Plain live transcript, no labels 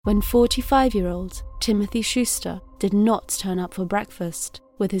when 45-year-old Timothy Schuster did not turn up for breakfast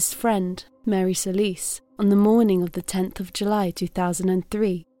with his friend Mary Solis on the morning of the 10th of July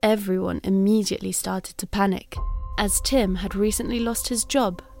 2003, everyone immediately started to panic. As Tim had recently lost his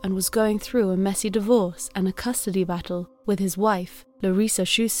job and was going through a messy divorce and a custody battle with his wife, Larissa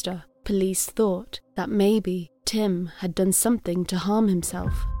Schuster, police thought that maybe Tim had done something to harm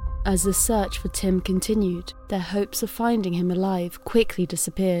himself. As the search for Tim continued, their hopes of finding him alive quickly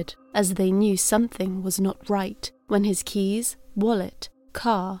disappeared, as they knew something was not right when his keys, wallet,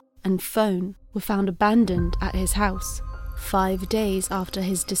 car, and phone were found abandoned at his house. 5 days after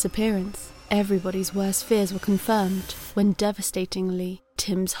his disappearance, everybody's worst fears were confirmed when devastatingly,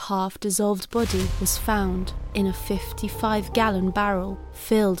 Tim's half-dissolved body was found in a 55-gallon barrel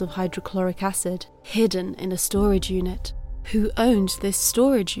filled of hydrochloric acid, hidden in a storage unit. Who owned this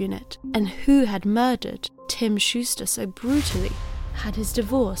storage unit, and who had murdered Tim Schuster so brutally? Had his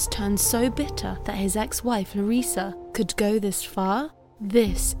divorce turned so bitter that his ex-wife Larissa could go this far?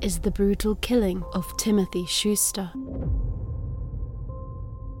 This is the brutal killing of Timothy Schuster.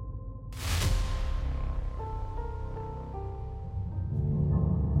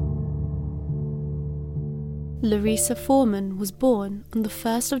 Larissa Foreman was born on the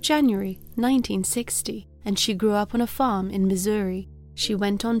 1st of January 1960, and she grew up on a farm in Missouri. She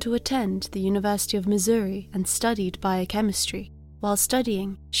went on to attend the University of Missouri and studied biochemistry. While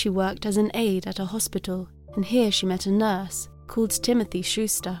studying, she worked as an aide at a hospital, and here she met a nurse called Timothy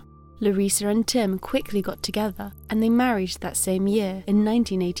Schuster. Larissa and Tim quickly got together, and they married that same year in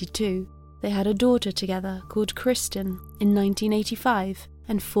 1982. They had a daughter together called Kristen in 1985,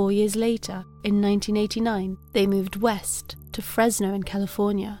 and 4 years later, in 1989, they moved west to Fresno in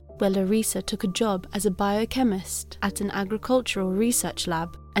California, where Larissa took a job as a biochemist at an agricultural research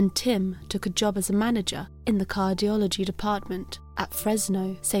lab, and Tim took a job as a manager in the cardiology department at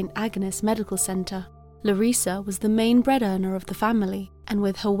Fresno St. Agnes Medical Center. Larissa was the main bread earner of the family, and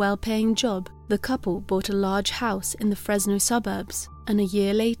with her well-paying job, the couple bought a large house in the Fresno suburbs, and a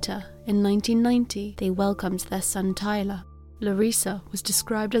year later, in 1990, they welcomed their son Tyler. Larissa was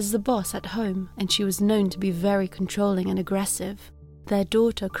described as the boss at home, and she was known to be very controlling and aggressive. Their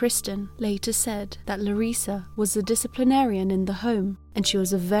daughter, Kristen, later said that Larissa was the disciplinarian in the home, and she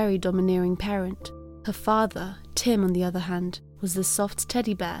was a very domineering parent. Her father, Tim, on the other hand, was the soft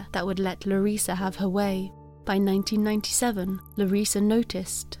teddy bear that would let Larissa have her way. By 1997, Larissa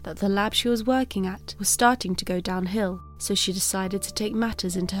noticed that the lab she was working at was starting to go downhill, so she decided to take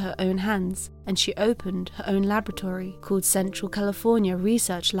matters into her own hands, and she opened her own laboratory called Central California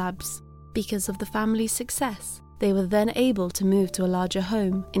Research Labs. Because of the family's success, they were then able to move to a larger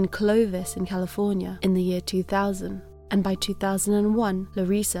home in Clovis in California in the year 2000. And by 2001,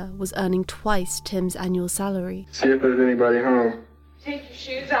 Larissa was earning twice Tim's annual salary. See if there's anybody home. Take your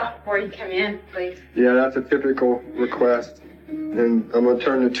shoes off before you come in, please. Yeah, that's a typical request. And I'm going to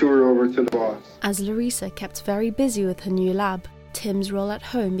turn the tour over to the boss. As Larissa kept very busy with her new lab, Tim's role at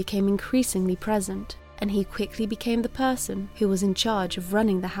home became increasingly present, and he quickly became the person who was in charge of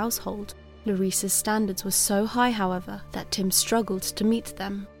running the household. Larissa's standards were so high, however, that Tim struggled to meet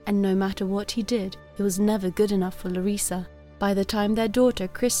them, and no matter what he did, it was never good enough for Larissa. By the time their daughter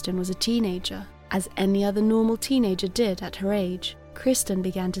Kristen was a teenager, as any other normal teenager did at her age, Kristen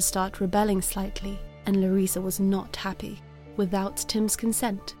began to start rebelling slightly, and Larissa was not happy. Without Tim's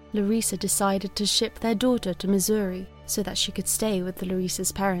consent, Larissa decided to ship their daughter to Missouri so that she could stay with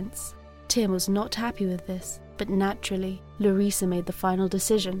Larissa's parents. Tim was not happy with this, but naturally, Larissa made the final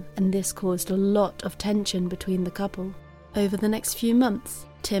decision, and this caused a lot of tension between the couple. Over the next few months,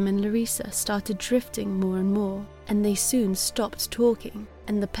 Tim and Larissa started drifting more and more, and they soon stopped talking,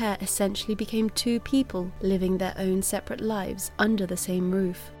 and the pair essentially became two people living their own separate lives under the same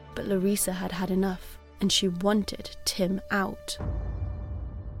roof. But Larissa had had enough, and she wanted Tim out.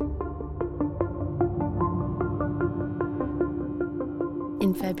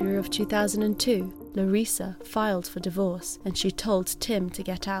 In February of 2002, Larissa filed for divorce, and she told Tim to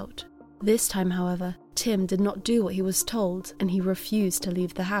get out. This time, however, Tim did not do what he was told, and he refused to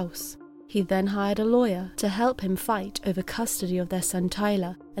leave the house. He then hired a lawyer to help him fight over custody of their son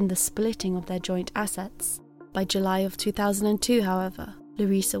Tyler and the splitting of their joint assets. By July of 2002, however,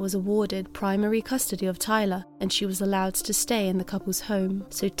 Larissa was awarded primary custody of Tyler, and she was allowed to stay in the couple's home,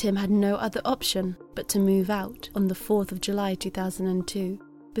 so Tim had no other option but to move out on the 4th of July 2002.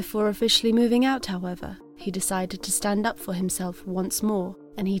 Before officially moving out, however, he decided to stand up for himself once more,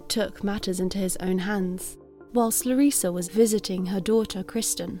 and he took matters into his own hands. Whilst Larissa was visiting her daughter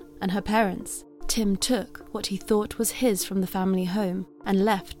Kristen and her parents, Tim took what he thought was his from the family home and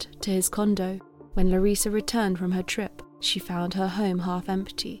left to his condo. When Larissa returned from her trip, She found her home half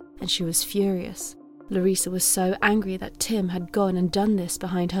empty, and she was furious. Larissa was so angry that Tim had gone and done this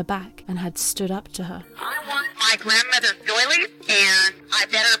behind her back and had stood up to her. I want my grandmother's doilies, and I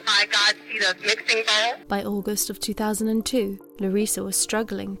better by God see those mixing bowls. By August of 2002, Larissa was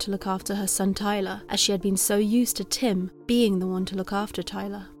struggling to look after her son Tyler, as she had been so used to Tim being the one to look after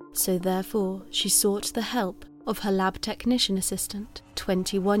Tyler. So therefore, she sought the help of her lab technician assistant,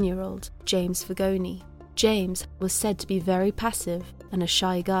 21-year-old James Fagoni. James was said to be very passive and a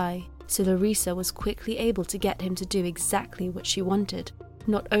shy guy, so Larissa was quickly able to get him to do exactly what she wanted.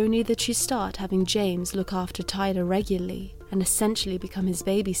 Not only did she start having James look after Tyler regularly and essentially become his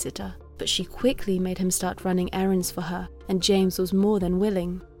babysitter, but she quickly made him start running errands for her, and James was more than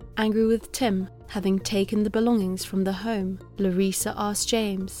willing. Angry with Tim having taken the belongings from the home, Larissa asked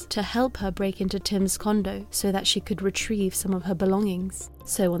James to help her break into Tim's condo so that she could retrieve some of her belongings.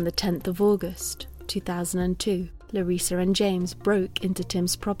 So on the 10th of August, 2002, Larissa and James broke into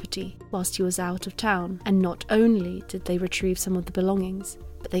Tim's property whilst he was out of town, and not only did they retrieve some of the belongings,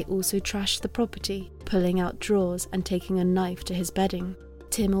 but they also trashed the property, pulling out drawers and taking a knife to his bedding.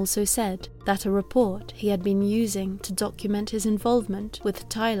 Tim also said that a report he had been using to document his involvement with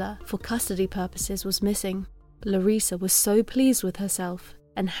Tyler for custody purposes was missing. Larissa was so pleased with herself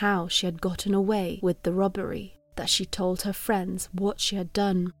and how she had gotten away with the robbery that she told her friends what she had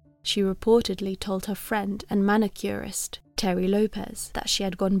done. She reportedly told her friend and manicurist, Terry Lopez, that she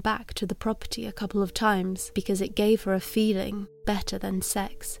had gone back to the property a couple of times because it gave her a feeling better than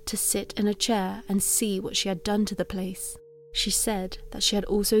sex to sit in a chair and see what she had done to the place. She said that she had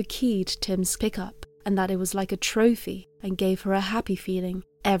also keyed Tim's pickup and that it was like a trophy and gave her a happy feeling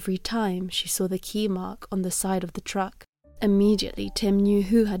every time she saw the key mark on the side of the truck. Immediately, Tim knew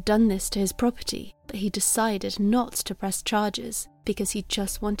who had done this to his property, but he decided not to press charges because he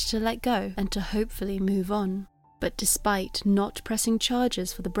just wanted to let go and to hopefully move on. But despite not pressing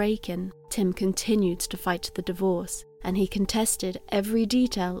charges for the break-in, Tim continued to fight the divorce, and he contested every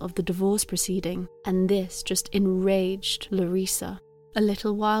detail of the divorce proceeding, and this just enraged Larissa. A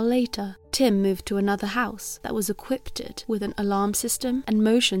little while later, Tim moved to another house that was equipped with an alarm system and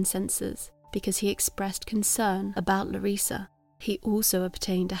motion sensors because he expressed concern about Larissa. He also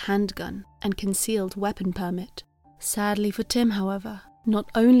obtained a handgun and concealed weapon permit. Sadly for Tim, however,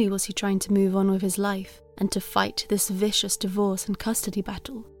 not only was he trying to move on with his life and to fight this vicious divorce and custody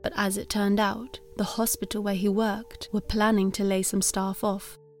battle, but as it turned out, the hospital where he worked were planning to lay some staff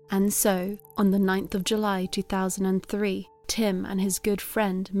off. And so, on the 9th of July 2003, Tim and his good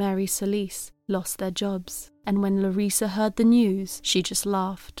friend Mary Solis lost their jobs, and when Larissa heard the news, she just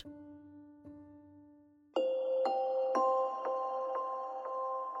laughed.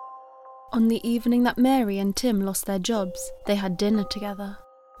 On the evening that Mary and Tim lost their jobs, they had dinner together.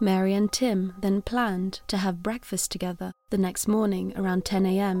 Mary and Tim then planned to have breakfast together the next morning around 10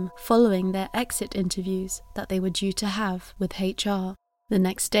 a.m. following their exit interviews that they were due to have with HR. The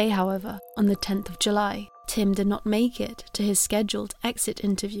next day, however, on the 10th of July, Tim did not make it to his scheduled exit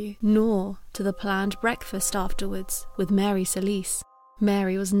interview, nor to the planned breakfast afterwards with Mary Solis.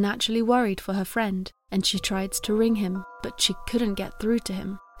 Mary was naturally worried for her friend, and she tried to ring him, but she couldn't get through to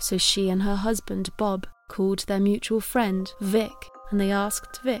him. So she and her husband, Bob, called their mutual friend, Vic, and they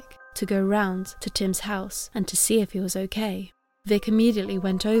asked Vic to go round to Tim's house and to see if he was okay. Vic immediately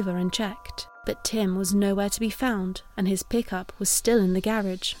went over and checked, but Tim was nowhere to be found and his pickup was still in the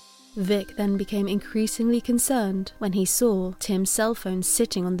garage. Vic then became increasingly concerned when he saw Tim's cell phone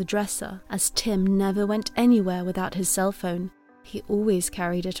sitting on the dresser, as Tim never went anywhere without his cell phone. He always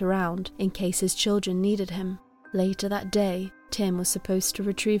carried it around in case his children needed him. Later that day, Tim was supposed to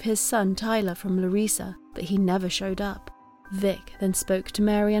retrieve his son Tyler from Larissa, but he never showed up. Vic then spoke to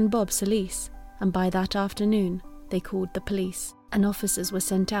Mary and Bob Solis, and by that afternoon, they called the police, and officers were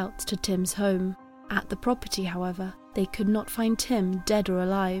sent out to Tim's home. At the property, however, they could not find Tim dead or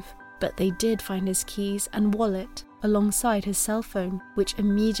alive, but they did find his keys and wallet alongside his cell phone, which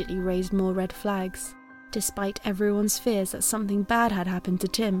immediately raised more red flags. Despite everyone's fears that something bad had happened to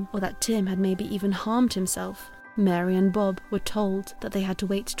Tim, or that Tim had maybe even harmed himself, Mary and Bob were told that they had to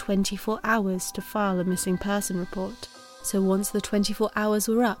wait 24 hours to file a missing person report. So once the 24 hours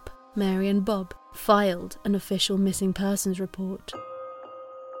were up, Mary and Bob filed an official missing persons report.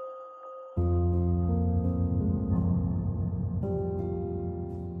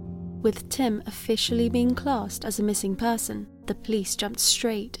 With Tim officially being classed as a missing person, the police jumped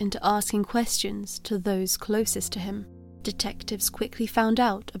straight into asking questions to those closest to him. Detectives quickly found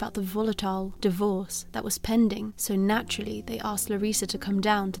out about the volatile divorce that was pending, so naturally they asked Larissa to come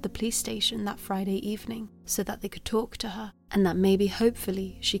down to the police station that Friday evening so that they could talk to her, and that maybe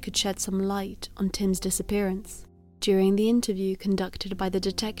hopefully she could shed some light on Tim's disappearance. During the interview conducted by the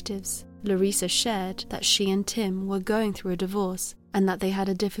detectives, Larissa shared that she and Tim were going through a divorce and that they had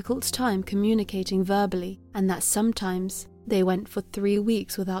a difficult time communicating verbally, and that sometimes they went for 3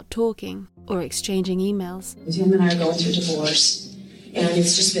 weeks without talking or exchanging emails. Tim and I are going through divorce, and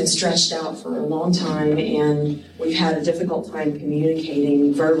it's just been stretched out for a long time, and we've had a difficult time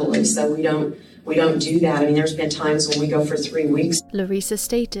communicating verbally, so we don't do that. I mean, there's been times when we go for 3 weeks. Larissa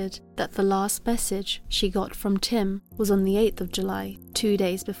stated that the last message she got from Tim was on the 8th of July, 2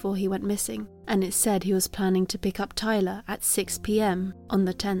 days before he went missing, and it said he was planning to pick up Tyler at 6 p.m. on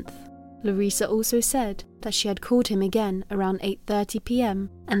the 10th. Larissa also said that she had called him again around 8:30 p.m.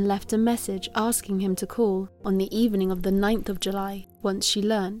 and left a message asking him to call on the evening of the 9th of July once she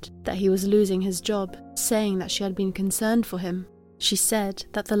learned that he was losing his job, saying that she had been concerned for him. She said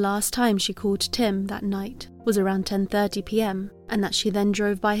that the last time she called Tim that night was around 10:30 p.m. and that she then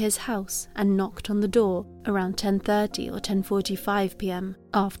drove by his house and knocked on the door around 10:30 or 10:45 p.m.,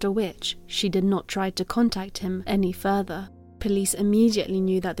 after which she did not try to contact him any further. Police immediately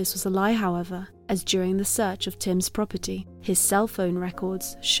knew that this was a lie, however, as during the search of Tim's property, his cell phone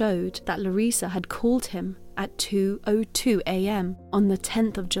records showed that Larissa had called him at 2:02 a.m. on the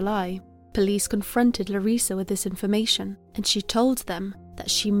 10th of July. Police confronted Larissa with this information, and she told them that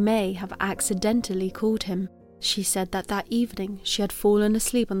she may have accidentally called him. She said that that evening she had fallen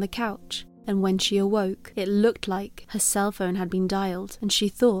asleep on the couch, and when she awoke, it looked like her cell phone had been dialed, and she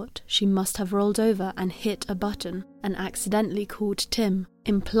thought she must have rolled over and hit a button and accidentally called Tim,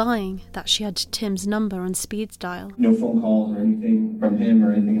 implying that she had Tim's number on speed dial. No phone calls or anything from him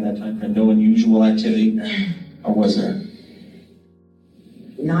or anything at that time, and no unusual activity, or was there?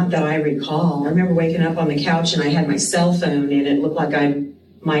 Not that I recall. I remember waking up on the couch and I had my cell phone and it looked like I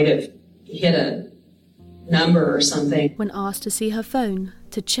might have hit a number or something. When asked to see her phone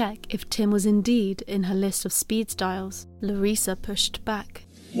to check if Tim was indeed in her list of speed dials, Larissa pushed back.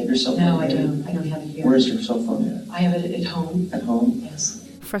 You have your cell phone? No, I don't. I don't have it here. Where's your cell phone at? I have it at home. At home? Yes.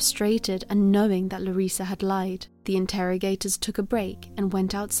 Frustrated and knowing that Larissa had lied, the interrogators took a break and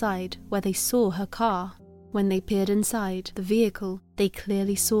went outside where they saw her car. When they peered inside the vehicle, they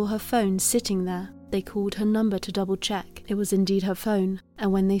clearly saw her phone sitting there. They called her number to double check. It was indeed her phone,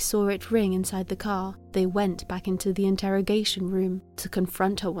 and when they saw it ring inside the car, they went back into the interrogation room to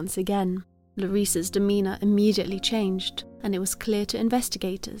confront her once again. Larissa's demeanor immediately changed, and it was clear to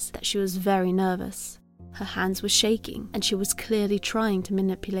investigators that she was very nervous. Her hands were shaking, and she was clearly trying to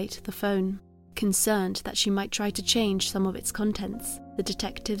manipulate the phone. Concerned that she might try to change some of its contents, the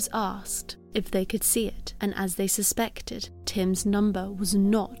detectives asked if they could see it, and as they suspected, Tim's number was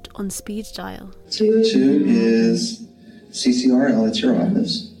not on speed dial. 2 is CCRL, it's your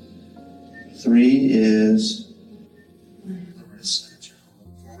office. 3 is...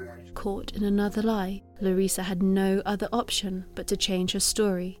 Caught in another lie, Larissa had no other option but to change her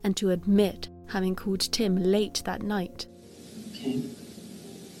story and to admit having called Tim late that night. Okay.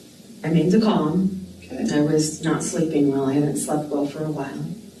 I made the call. Okay. I was not sleeping well. I haven't slept well for a while.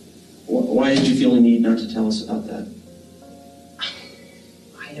 Why did you feel the need not to tell us about that?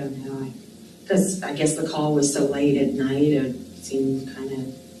 I don't know. Because I guess the call was so late at night, it seemed kind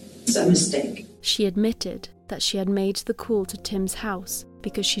of a mistake. She admitted that she had made the call to Tim's house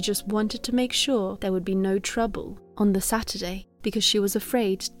because she just wanted to make sure there would be no trouble on the Saturday, because she was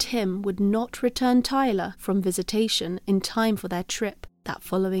afraid Tim would not return Tyler from visitation in time for their trip that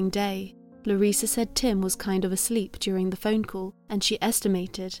following day. Larissa said Tim was kind of asleep during the phone call, and she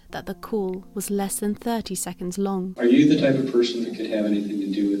estimated that the call was less than 30 seconds long. Are you the type of person that could have anything to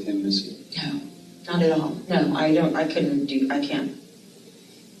do with him missing? No, not at all. No, I can't.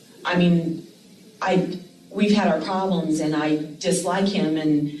 I mean, we've had our problems, and I dislike him,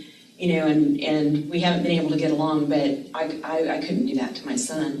 and and we haven't been able to get along, but I couldn't do that to my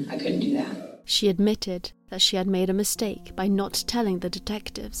son. I couldn't do that. She admitted that she had made a mistake by not telling the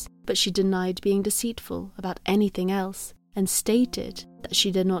detectives, but she denied being deceitful about anything else and stated that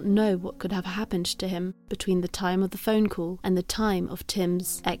she did not know what could have happened to him between the time of the phone call and the time of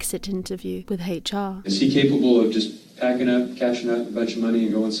Tim's exit interview with HR. Is he capable of just packing up, cashing out a bunch of money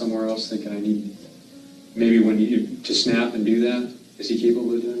and going somewhere else thinking I need maybe when you to snap and do that? Is he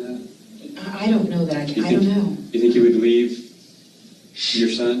capable of doing that? I don't know that. I don't know. You think you would leave your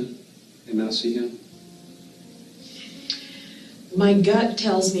son and not see him? My gut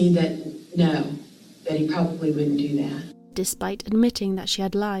tells me that no, that he probably wouldn't do that. Despite admitting that she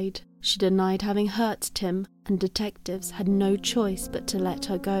had lied, she denied having hurt Tim, and detectives had no choice but to let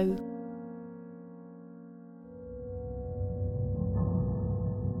her go.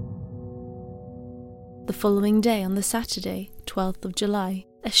 The following day, on the Saturday, 12th of July,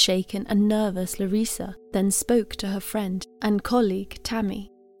 A shaken and nervous Larissa then spoke to her friend and colleague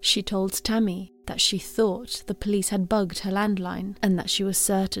Tammy. She told Tammy that she thought the police had bugged her landline and that she was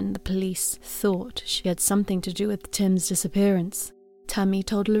certain the police thought she had something to do with Tim's disappearance. Tammy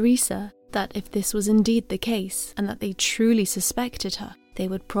told Larissa that if this was indeed the case and that they truly suspected her, they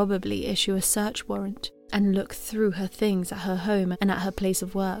would probably issue a search warrant and look through her things at her home and at her place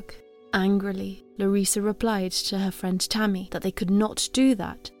of work. Angrily, Larissa replied to her friend Tammy that they could not do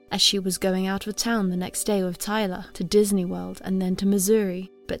that, as she was going out of town the next day with Tyler to Disney World and then to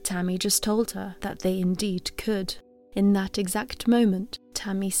Missouri, but Tammy just told her that they indeed could. In that exact moment,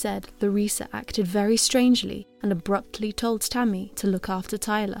 Tammy said Larissa acted very strangely and abruptly told Tammy to look after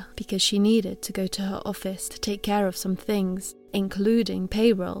Tyler because she needed to go to her office to take care of some things, including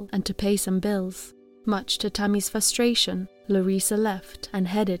payroll and to pay some bills. Much to Tammy's frustration, Larissa left and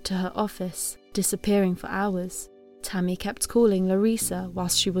headed to her office, disappearing for hours. Tammy kept calling Larissa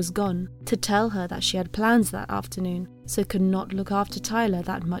whilst she was gone to tell her that she had plans that afternoon, so could not look after Tyler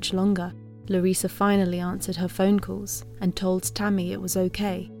that much longer. Larissa finally answered her phone calls and told Tammy it was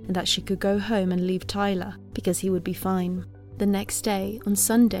okay and that she could go home and leave Tyler because he would be fine. The next day, on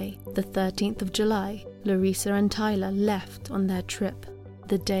Sunday, the 13th of July, Larissa and Tyler left on their trip.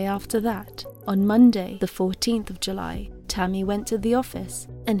 The day after that, on Monday, the 14th of July, Tammy went to the office,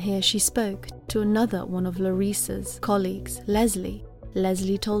 and here she spoke to another one of Larissa's colleagues, Leslie.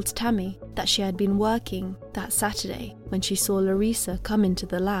 Leslie told Tammy that she had been working that Saturday when she saw Larissa come into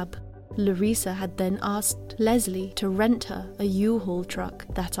the lab. Larissa had then asked Leslie to rent her a U-Haul truck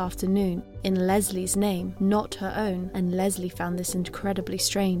that afternoon in Leslie's name, not her own, and Leslie found this incredibly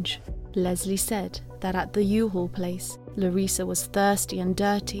strange. Leslie said that at the U-Haul place, Larissa was thirsty and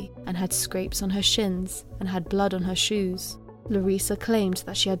dirty and had scrapes on her shins and had blood on her shoes. Larissa claimed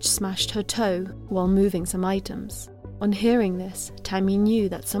that she had smashed her toe while moving some items. On hearing this, Tammy knew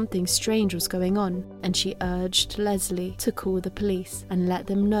that something strange was going on, and she urged Leslie to call the police and let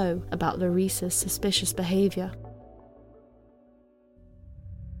them know about Larissa's suspicious behavior.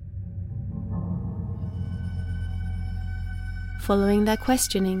 Following their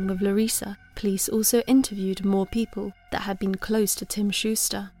questioning with Larissa, police also interviewed more people that had been close to Tim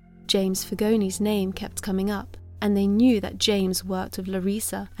Schuster. James Fagoni's name kept coming up, and they knew that James worked with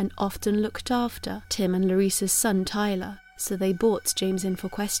Larissa and often looked after Tim and Larissa's son Tyler, so they brought James in for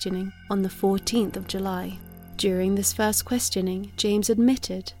questioning on the 14th of July. During this first questioning, James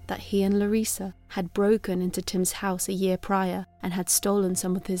admitted that he and Larissa had broken into Tim's house a year prior and had stolen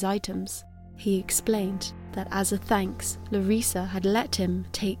some of his items. He explained that as a thanks, Larissa had let him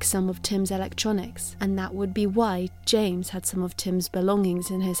take some of Tim's electronics, and that would be why James had some of Tim's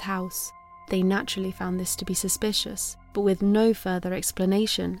belongings in his house. They naturally found this to be suspicious, but with no further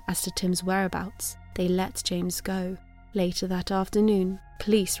explanation as to Tim's whereabouts, they let James go. Later that afternoon,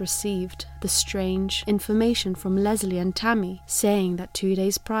 police received the strange information from Leslie and Tammy saying that 2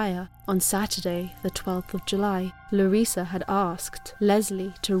 days prior, on Saturday, the 12th of July, Larissa had asked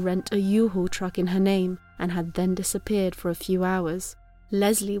Leslie to rent a U-Haul truck in her name and had then disappeared for a few hours.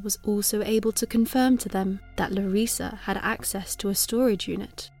 Leslie was also able to confirm to them that Larissa had access to a storage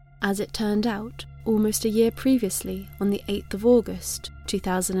unit. As it turned out, almost a year previously, on the 8th of August,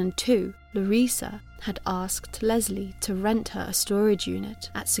 2002, Larissa had asked Leslie to rent her a storage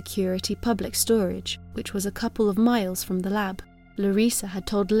unit at Security Public Storage, which was a couple of miles from the lab. Larissa had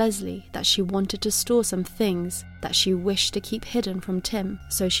told Leslie that she wanted to store some things that she wished to keep hidden from Tim,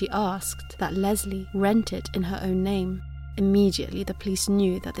 so she asked that Leslie rent it in her own name. Immediately, the police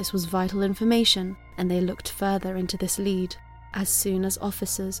knew that this was vital information, and they looked further into this lead. As soon as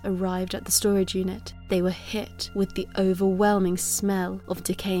officers arrived at the storage unit, they were hit with the overwhelming smell of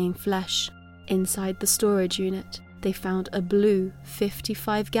decaying flesh. Inside the storage unit, they found a blue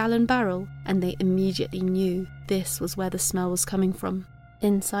 55-gallon barrel, and they immediately knew this was where the smell was coming from.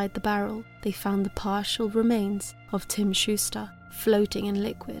 Inside the barrel, they found the partial remains of Tim Schuster floating in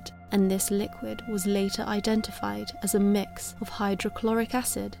liquid, and this liquid was later identified as a mix of hydrochloric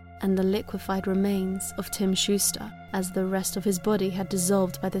acid and the liquefied remains of Tim Schuster, as the rest of his body had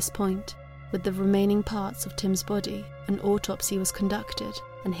dissolved by this point. With the remaining parts of Tim's body, an autopsy was conducted,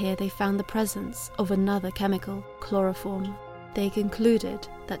 and here they found the presence of another chemical, chloroform. They concluded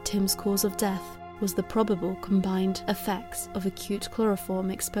that Tim's cause of death was the probable combined effects of acute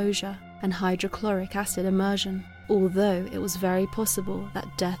chloroform exposure and hydrochloric acid immersion, although it was very possible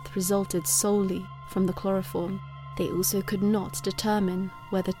that death resulted solely from the chloroform. They also could not determine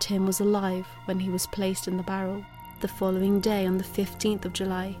whether Tim was alive when he was placed in the barrel. The following day, on the 15th of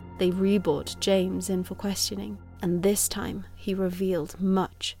July, they re-brought James in for questioning, and this time he revealed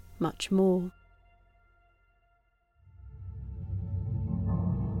much, much more.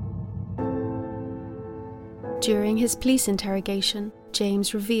 During his police interrogation,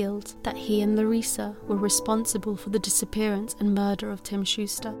 James revealed that he and Larissa were responsible for the disappearance and murder of Tim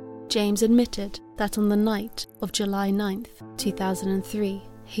Schuster. James admitted that on the night of July 9th, 2003,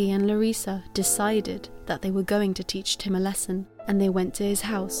 he and Larissa decided that they were going to teach Tim a lesson, and they went to his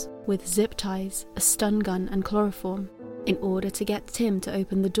house with zip ties, a stun gun and chloroform. In order to get Tim to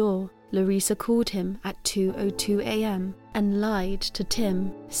open the door, Larissa called him at 2:02 a.m. and lied to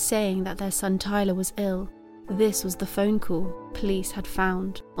Tim, saying that their son Tyler was ill. This was the phone call police had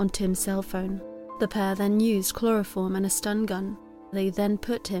found on Tim's cell phone. The pair then used chloroform and a stun gun. They then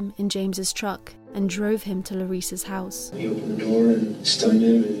put him in James's truck and drove him to Larissa's house. He opened the door and stunned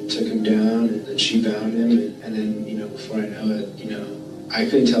him and took him down, and then she bound him, and then, before I know it, I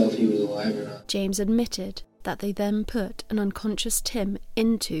couldn't tell if he was alive or not. James admitted that they then put an unconscious Tim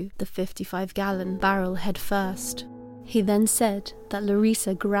into the 55-gallon barrel head first. He then said that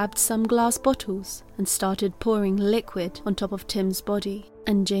Larissa grabbed some glass bottles and started pouring liquid on top of Tim's body,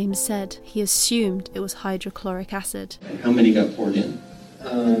 and James said he assumed it was hydrochloric acid. And how many got poured in?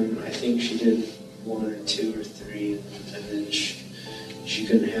 I think she did 1 or 2 or 3, and then she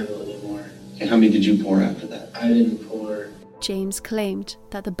couldn't handle it anymore. And how many did you pour after that? I didn't pour. James claimed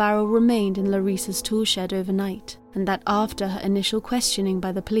that the barrel remained in Larissa's tool shed overnight, and that after her initial questioning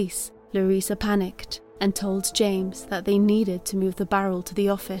by the police, Larissa panicked and told James that they needed to move the barrel to the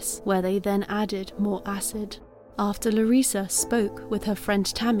office, where they then added more acid. After Larissa spoke with her friend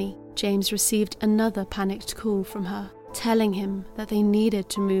Tammy, James received another panicked call from her, telling him that they needed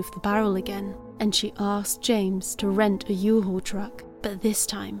to move the barrel again, and she asked James to rent a U-Haul truck, but this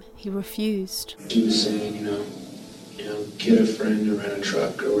time he refused. She was saying, get a friend to rent a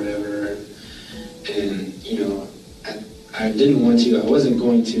truck or whatever, and I didn't want to, I wasn't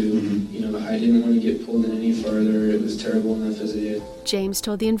going to, I didn't want to get pulled in any further. It was terrible enough as it is. James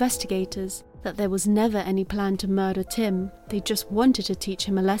told the investigators that there was never any plan to murder Tim, they just wanted to teach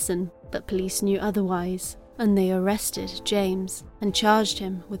him a lesson, but police knew otherwise, and they arrested James and charged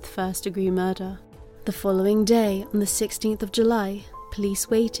him with first-degree murder. The following day, on the 16th of July, police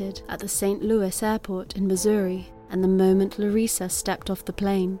waited at the St. Louis airport in Missouri, and the moment Larissa stepped off the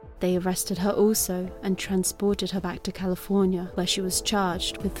plane, they arrested her also and transported her back to California, where she was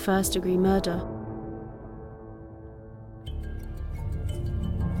charged with first-degree murder.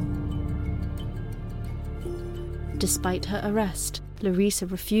 Despite her arrest, Larissa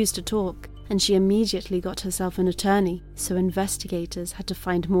refused to talk, and she immediately got herself an attorney, so investigators had to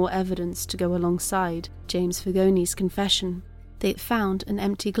find more evidence to go alongside James Fagoni's confession. They found an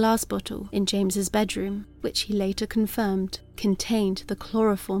empty glass bottle in James's bedroom, which he later confirmed contained the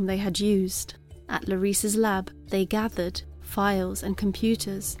chloroform they had used. At Larissa's lab, they gathered files and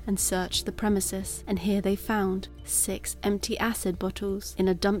computers and searched the premises, and here they found 6 empty acid bottles in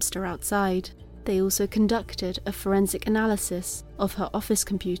a dumpster outside. They also conducted a forensic analysis of her office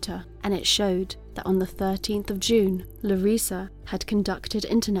computer, and it showed that on the 13th of June, Larissa had conducted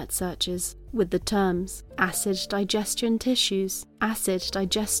internet searches with the terms acid digestion tissues, acid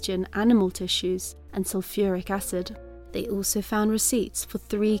digestion animal tissues, and sulfuric acid. They also found receipts for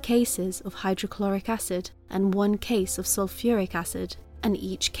 3 cases of hydrochloric acid and 1 case of sulfuric acid, and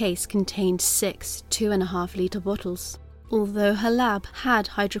each case contained 6 2.5-litre bottles. Although her lab had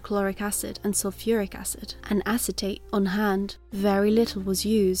hydrochloric acid and sulfuric acid and acetate on hand, very little was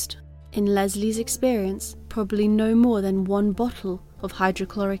used. In Leslie's experience, probably no more than 1 bottle of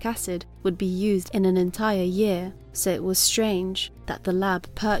hydrochloric acid would be used in an entire year, so it was strange that the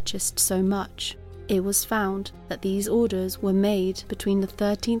lab purchased so much. It was found that these orders were made between the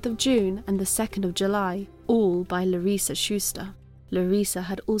 13th of June and the 2nd of July, all by Larissa Schuster. Larissa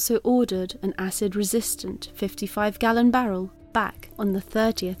had also ordered an acid-resistant 55-gallon barrel back on the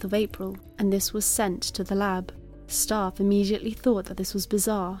 30th of April, and this was sent to the lab. Staff immediately thought that this was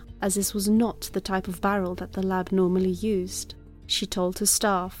bizarre, as this was not the type of barrel that the lab normally used. She told her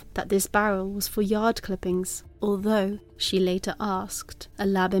staff that this barrel was for yard clippings, although she later asked a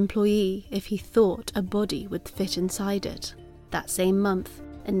lab employee if he thought a body would fit inside it. That same month,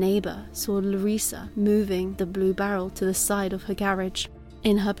 a neighbour saw Larissa moving the blue barrel to the side of her garage.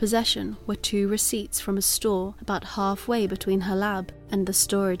 In her possession were 2 receipts from a store about halfway between her lab and the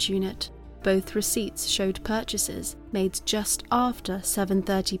storage unit. Both receipts showed purchases made just after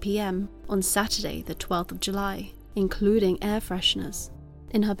 7:30 p.m. on Saturday the 12th of July, including air fresheners.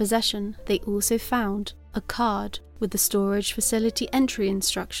 In her possession, they also found a card with the storage facility entry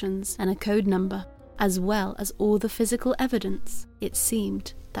instructions and a code number, as well as all the physical evidence. It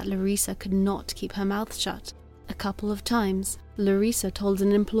seemed that Larissa could not keep her mouth shut. A couple of times, Larissa told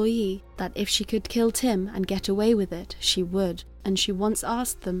an employee that if she could kill Tim and get away with it, she would. and she once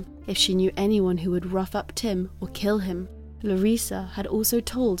asked them if she knew anyone who would rough up Tim or kill him. Larissa had also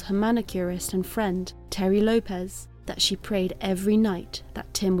told her manicurist and friend, Terry Lopez, that she prayed every night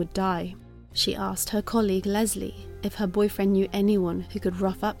that Tim would die. She asked her colleague Leslie if her boyfriend knew anyone who could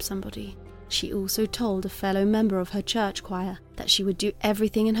rough up somebody. She also told a fellow member of her church choir that she would do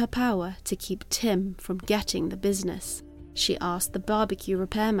everything in her power to keep Tim from getting the business. She asked the barbecue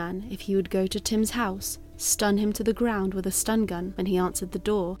repairman if he would go to Tim's house, stun him to the ground with a stun gun when he answered the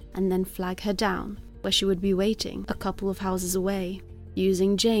door, and then flag her down, where she would be waiting a couple of houses away.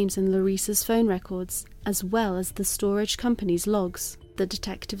 Using James and Larissa's phone records, as well as the storage company's logs, the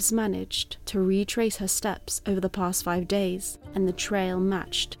detectives managed to retrace her steps over the past 5 days, and the trail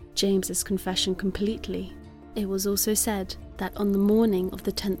matched James's confession completely. It was also said that on the morning of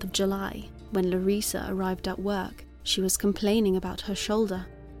the 10th of July, when Larissa arrived at work, she was complaining about her shoulder.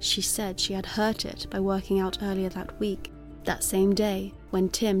 She said she had hurt it by working out earlier that week. That same day, when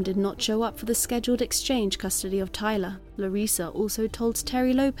Tim did not show up for the scheduled exchange custody of Tyler, Larissa also told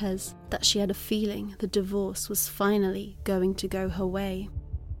Terry Lopez that she had a feeling the divorce was finally going to go her way.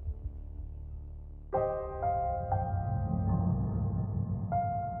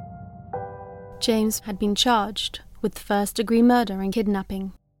 James had been charged with first-degree murder and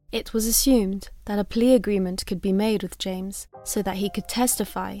kidnapping. It was assumed that a plea agreement could be made with James so that he could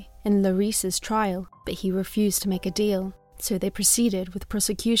testify in Larissa's trial, but he refused to make a deal. So they proceeded with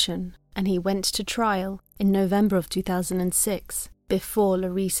prosecution, and he went to trial in November of 2006, before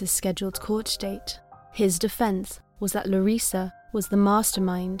Larissa's scheduled court date. His defense was that Larissa was the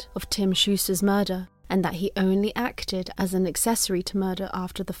mastermind of Tim Schuster's murder, and that he only acted as an accessory to murder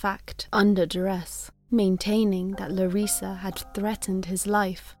after the fact, under duress, maintaining that Larissa had threatened his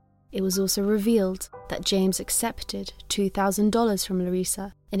life. It was also revealed that James accepted $2,000 from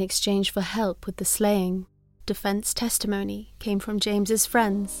Larissa in exchange for help with the slaying. Defense testimony came from James's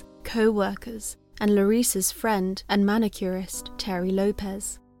friends, co-workers, and Larissa's friend and manicurist, Terry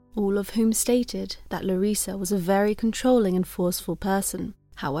Lopez, all of whom stated that Larissa was a very controlling and forceful person.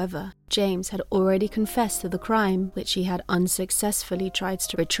 However, James had already confessed to the crime, which he had unsuccessfully tried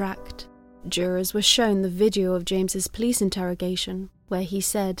to retract. Jurors were shown the video of James's police interrogation, where he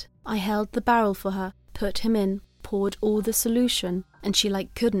said, "I held the barrel for her, put him in, poured all the solution, and she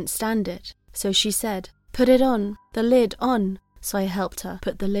couldn't stand it. So she said, 'Put it on, the lid on.' So I helped her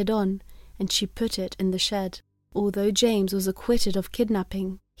put the lid on, and she put it in the shed." Although James was acquitted of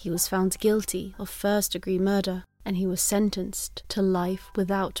kidnapping, he was found guilty of first-degree murder, and he was sentenced to life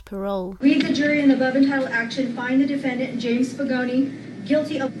without parole. We, the jury in the above entitled action, find the defendant, James Spagoni,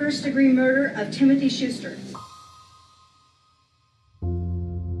 guilty of first-degree murder of Timothy Schuster.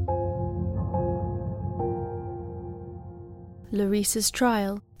 Larissa's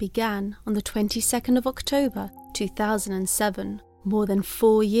trial began on the 22nd of October 2007, more than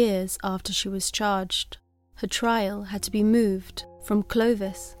 4 years after she was charged. Her trial had to be moved from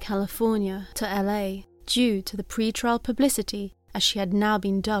Clovis, California to LA due to the pre-trial publicity, as she had now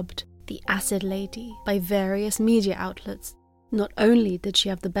been dubbed the Acid Lady by various media outlets. Not only did she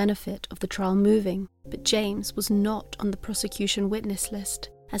have the benefit of the trial moving, but James was not on the prosecution witness list,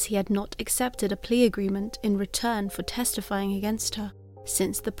 as he had not accepted a plea agreement in return for testifying against her.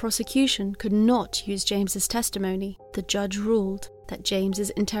 Since the prosecution could not use James's testimony, the judge ruled that James's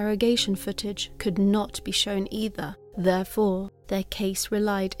interrogation footage could not be shown either. Therefore, their case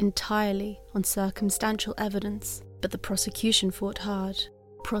relied entirely on circumstantial evidence, but the prosecution fought hard.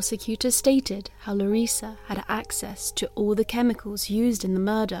 Prosecutors stated how Larissa had access to all the chemicals used in the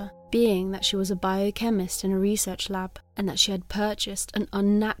murder, being that she was a biochemist in a research lab, and that she had purchased an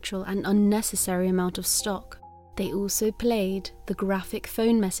unnatural and unnecessary amount of stock. They also played the graphic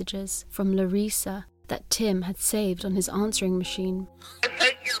phone messages from Larissa that Tim had saved on his answering machine. I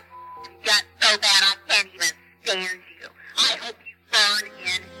hate your gut so bad I can't even stand you. I hope you burn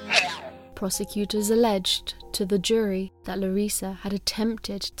in hell. Prosecutors alleged to the jury that Larissa had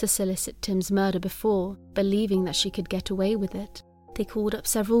attempted to solicit Tim's murder before, believing that she could get away with it. They called up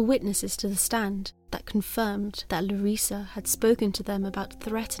several witnesses to the stand that confirmed that Larissa had spoken to them about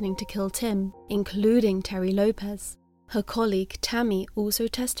threatening to kill Tim, including Terry Lopez. Her colleague Tammy also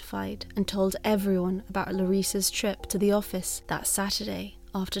testified and told everyone about Larissa's trip to the office that Saturday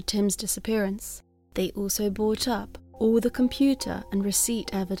after Tim's disappearance. They also brought up all the computer and receipt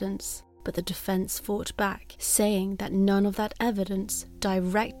evidence, but the defense fought back, saying that none of that evidence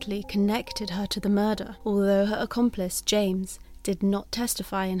directly connected her to the murder. Although her accomplice, James, did not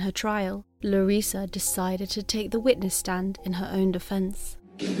testify in her trial, Larissa decided to take the witness stand in her own defense.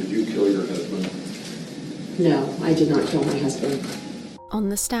 Did you kill your husband? No, I did not kill my husband. On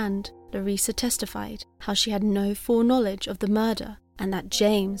the stand, Larissa testified how she had no foreknowledge of the murder and that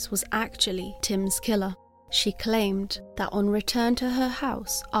James was actually Tim's killer. She claimed that on return to her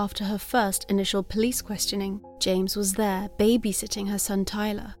house after her first initial police questioning, James was there babysitting her son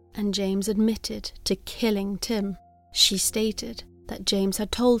Tyler, and James admitted to killing Tim. She stated that James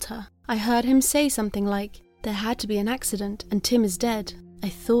had told her, "I heard him say something like, 'There had to be an accident and Tim is dead. I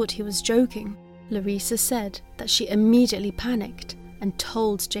thought he was joking.'" Larissa said that she immediately panicked and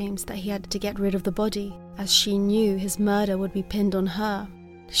told James that he had to get rid of the body, as she knew his murder would be pinned on her.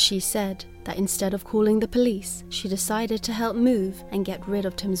 She said that instead of calling the police, she decided to help move and get rid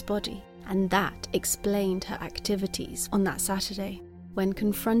of Tim's body, and that explained her activities on that Saturday. When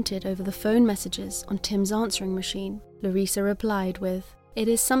confronted over the phone messages on Tim's answering machine, Larissa replied with, "It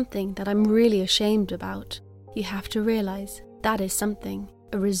is something that I'm really ashamed about. You have to realize that is something,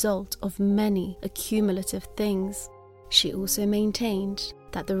 a result of many accumulative things." She also maintained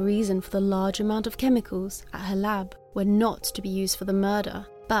that the reason for the large amount of chemicals at her lab were not to be used for the murder,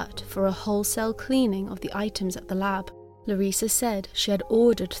 but for a wholesale cleaning of the items at the lab. Larissa said she had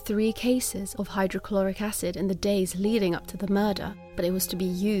ordered 3 cases of hydrochloric acid in the days leading up to the murder, but it was to be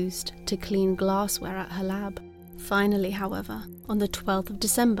used to clean glassware at her lab. Finally, however, on the 12th of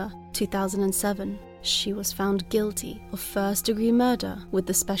December 2007, she was found guilty of first-degree murder with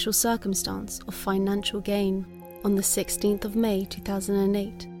the special circumstance of financial gain. On the 16th of May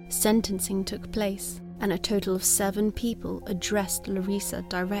 2008, sentencing took place, and a total of 7 people addressed Larissa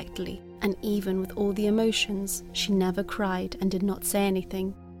directly, and even with all the emotions, she never cried and did not say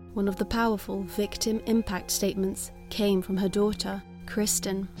anything. One of the powerful victim impact statements came from her daughter,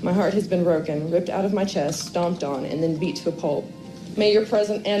 Kristen. "My heart has been broken, ripped out of my chest, stomped on, and then beat to a pulp. May your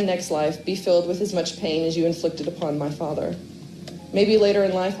present and next life be filled with as much pain as you inflicted upon my father. Maybe later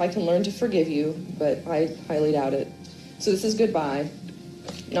in life I can learn to forgive you, but I highly doubt it. So this is goodbye.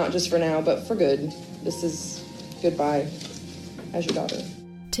 Not just for now, but for good. This is goodbye as your daughter."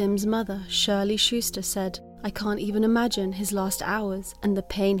 Tim's mother, Shirley Schuster, said, "I can't even imagine his last hours and the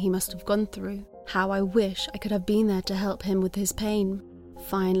pain he must have gone through. How I wish I could have been there to help him with his pain."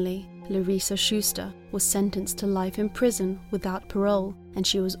 Finally, Larissa Schuster was sentenced to life in prison without parole, and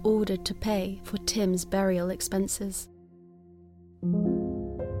she was ordered to pay for Tim's burial expenses.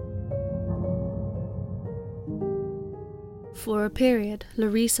 For a period,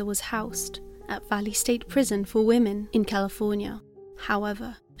 Larissa was housed at Valley State Prison for Women in California.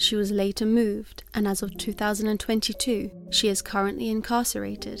 However, she was later moved, and as of 2022, she is currently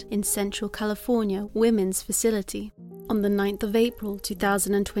incarcerated in Central California Women's Facility. On the 9th of April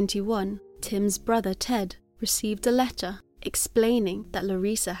 2021, Tim's brother Ted received a letter explaining that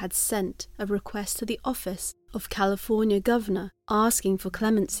Larissa had sent a request to the office of California Governor asking for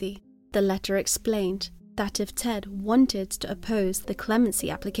clemency. The letter explained that if Ted wanted to oppose the clemency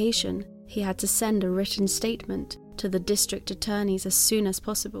application, he had to send a written statement to the district attorneys as soon as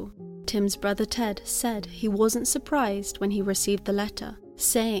possible. Tim's brother Ted said he wasn't surprised when he received the letter,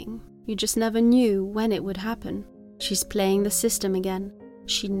 saying, "You just never knew when it would happen. She's playing the system again.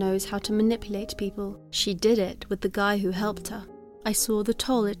 She knows how to manipulate people. She did it with the guy who helped her. I saw the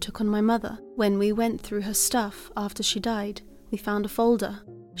toll it took on my mother. When we went through her stuff after she died, we found a folder.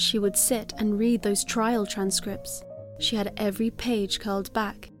 She would sit and read those trial transcripts. She had every page curled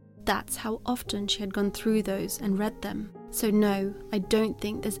back. That's how often she had gone through those and read them. So no, I don't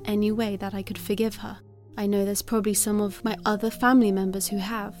think there's any way that I could forgive her. I know there's probably some of my other family members who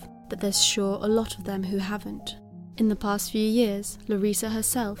have, but there's sure a lot of them who haven't." In the past few years, Larissa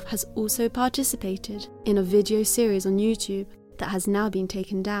herself has also participated in a video series on YouTube that has now been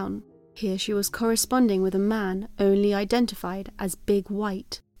taken down. Here she was corresponding with a man only identified as Big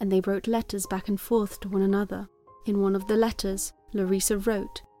White, and they wrote letters back and forth to one another. In one of the letters, Larissa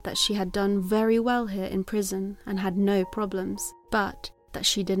wrote that she had done very well here in prison and had no problems, but that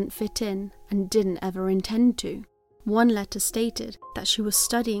she didn't fit in and didn't ever intend to. One letter stated that she was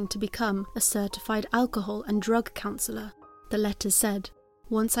studying to become a certified alcohol and drug counselor. The letter said,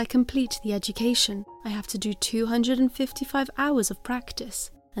 "Once I complete the education, I have to do 255 hours of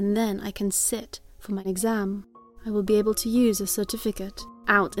practice, and then I can sit for my exam. I will be able to use a certificate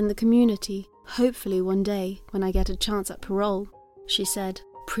out in the community, hopefully one day when I get a chance at parole." She said,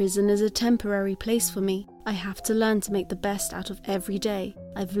 "Prison is a temporary place for me. I have to learn to make the best out of every day.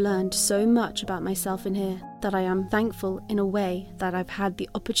 I've learned so much about myself in here that I am thankful in a way that I've had the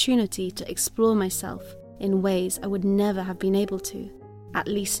opportunity to explore myself in ways I would never have been able to. At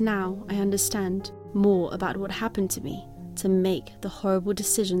least now I understand more about what happened to me to make the horrible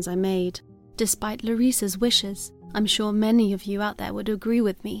decisions I made." Despite Larissa's wishes, I'm sure many of you out there would agree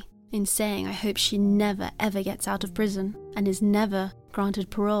with me in saying I hope she never ever gets out of prison and is never granted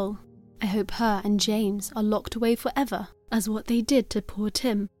parole. I hope her and James are locked away forever, as what they did to poor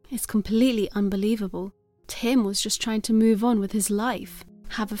Tim is completely unbelievable. Tim was just trying to move on with his life,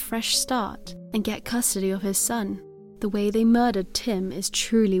 have a fresh start, and get custody of his son. The way they murdered Tim is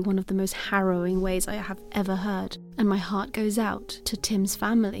truly one of the most harrowing ways I have ever heard, and my heart goes out to Tim's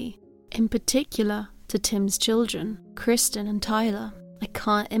family, in particular to Tim's children, Kristen and Tyler. I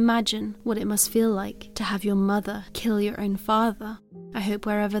can't imagine what it must feel like to have your mother kill your own father. I hope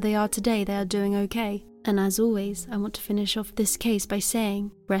wherever they are today they are doing okay. And as always, I want to finish off this case by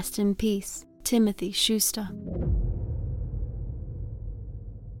saying, rest in peace, Timothy Schuster.